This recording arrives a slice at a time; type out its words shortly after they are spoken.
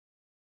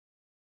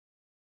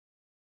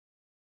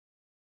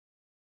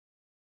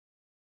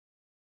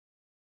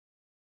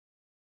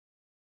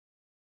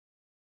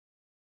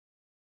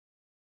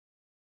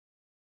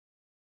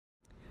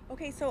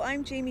Okay, so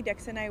I'm Jamie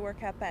Dixon. I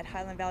work up at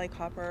Highland Valley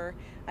Copper.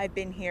 I've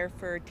been here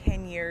for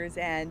 10 years,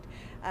 and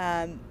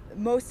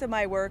most of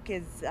my work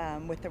is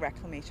with the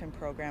reclamation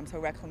program. So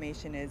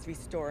reclamation is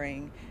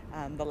restoring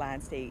the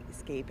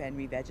landscape and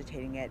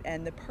revegetating it.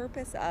 And the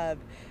purpose of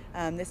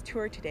this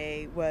tour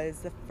today was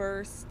the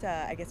first,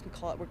 I guess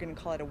we're going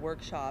to call it a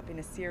workshop in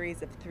a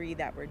series of 3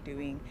 that we're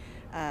doing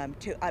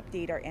to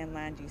update our end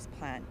land use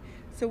plan.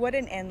 So what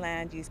an end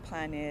land use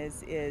plan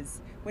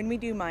is when we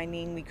do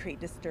mining, we create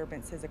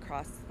disturbances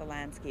across the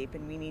landscape,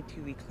 and we need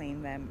to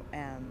reclaim them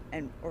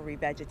or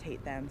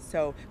revegetate them.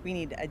 So we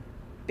need a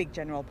big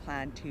general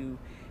plan to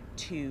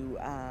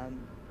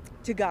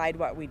guide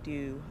what we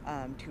do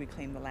to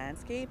reclaim the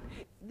landscape.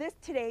 This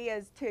today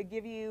is to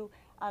give you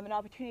an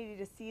opportunity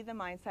to see the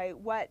mine site,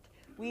 what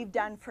we've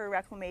done for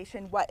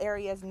reclamation, what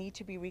areas need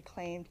to be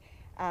reclaimed,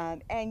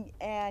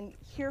 and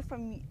hear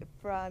from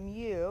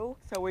you.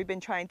 So we've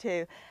been trying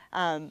to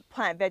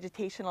plant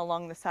vegetation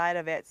along the side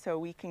of it so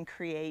we can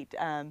create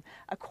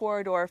a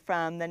corridor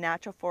from the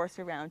natural forest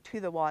around to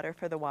the water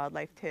for the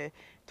wildlife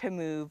to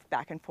move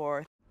back and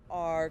forth.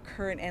 Our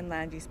current end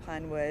land use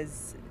plan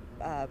was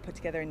put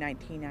together in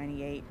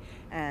 1998,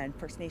 and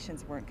First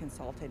Nations weren't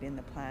consulted in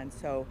the plan.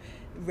 So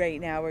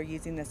right now we're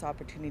using this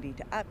opportunity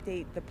to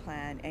update the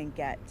plan and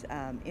get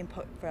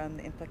input from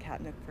the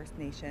Inflecatnuck First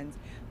Nations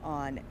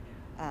on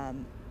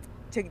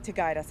to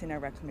guide us in our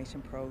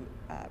reclamation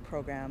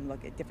program,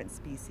 look at different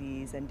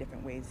species and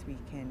different ways we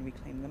can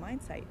reclaim the mine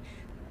site.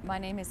 My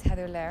name is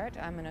Heather Laird.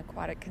 I'm an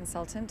aquatic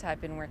consultant.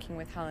 I've been working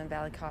with Highland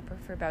Valley Copper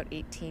for about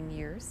 18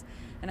 years,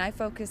 and I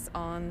focus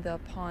on the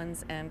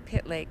ponds and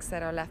pit lakes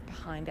that are left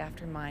behind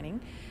after mining.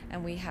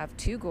 And we have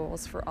 2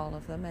 goals for all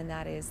of them, and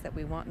that is that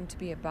we want them to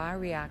be a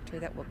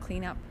bioreactor that will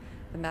clean up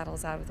the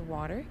metals out of the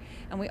water,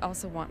 and we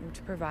also want them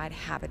to provide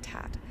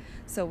habitat.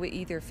 So we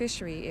either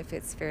fishery if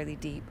it's fairly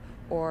deep,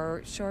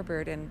 or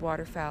shorebird and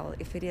waterfowl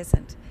if it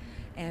isn't.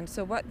 And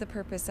so what the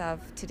purpose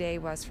of today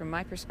was, from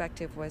my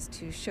perspective, was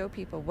to show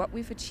people what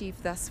we've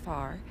achieved thus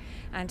far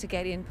and to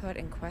get input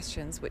and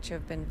questions, which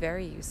have been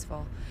very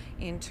useful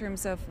in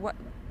terms of what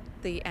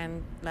the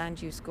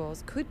land use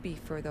goals could be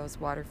for those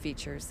water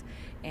features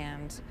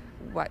and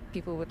what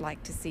people would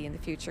like to see in the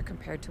future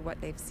compared to what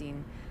they've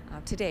seen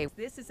today.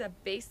 This is a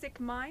basic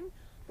mine.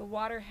 The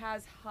water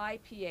has high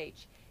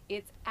pH.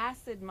 It's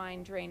acid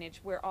mine drainage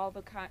where all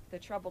the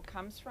trouble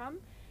comes from,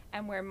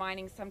 and where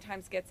mining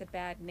sometimes gets a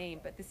bad name.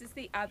 But this is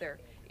the other.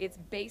 It's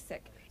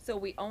basic. So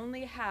we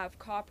only have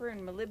copper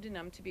and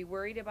molybdenum to be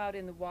worried about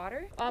in the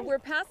water. We're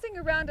passing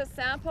around a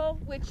sample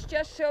which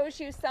just shows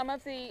you some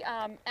of the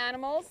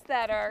animals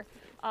that are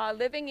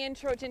living in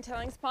Trojan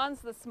tailings ponds,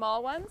 the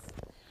small ones.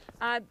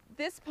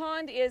 This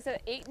pond is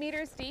 8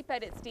 meters deep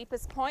at its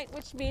deepest point,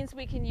 which means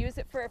we can use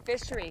it for a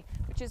fishery,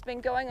 which has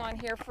been going on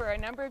here for a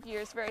number of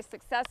years very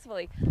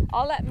successfully.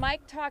 I'll let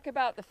Mike talk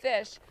about the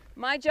fish.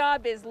 My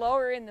job is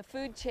lower in the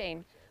food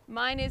chain.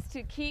 Mine is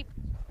to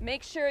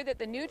make sure that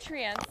the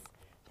nutrients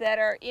that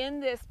are in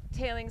this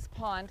tailings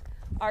pond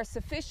are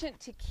sufficient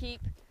to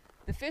keep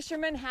the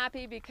fishermen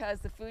happy, because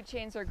the food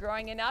chains are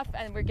growing enough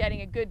and we're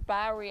getting a good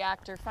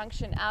bioreactor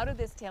function out of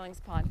this tailings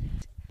pond.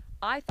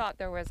 I thought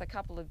there was a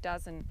couple of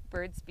dozen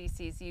bird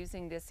species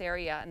using this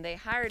area, and they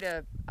hired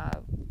a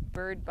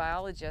bird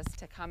biologist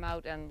to come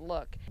out and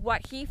look.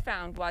 What he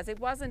found was it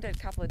wasn't a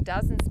couple of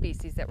dozen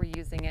species that were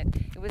using it,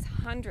 it was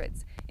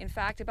hundreds. In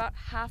fact, about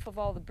half of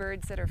all the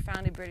birds that are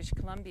found in British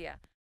Columbia.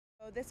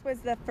 So this was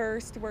the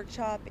first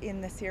workshop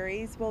in the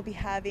series. We'll be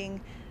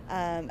having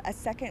a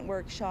second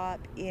workshop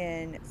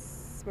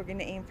we're going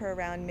to aim for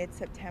around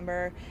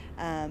mid-September,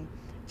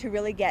 to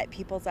really get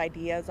people's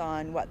ideas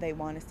on what they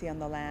want to see on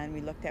the land.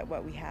 We looked at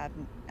what we have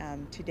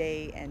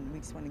today, and we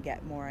just want to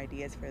get more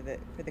ideas for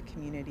the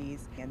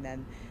communities. And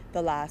then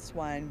the last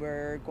one,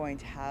 we're going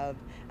to have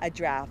a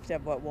draft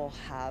of what we'll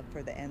have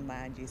for the end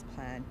land use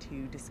plan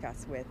to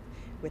discuss with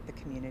the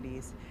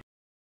communities.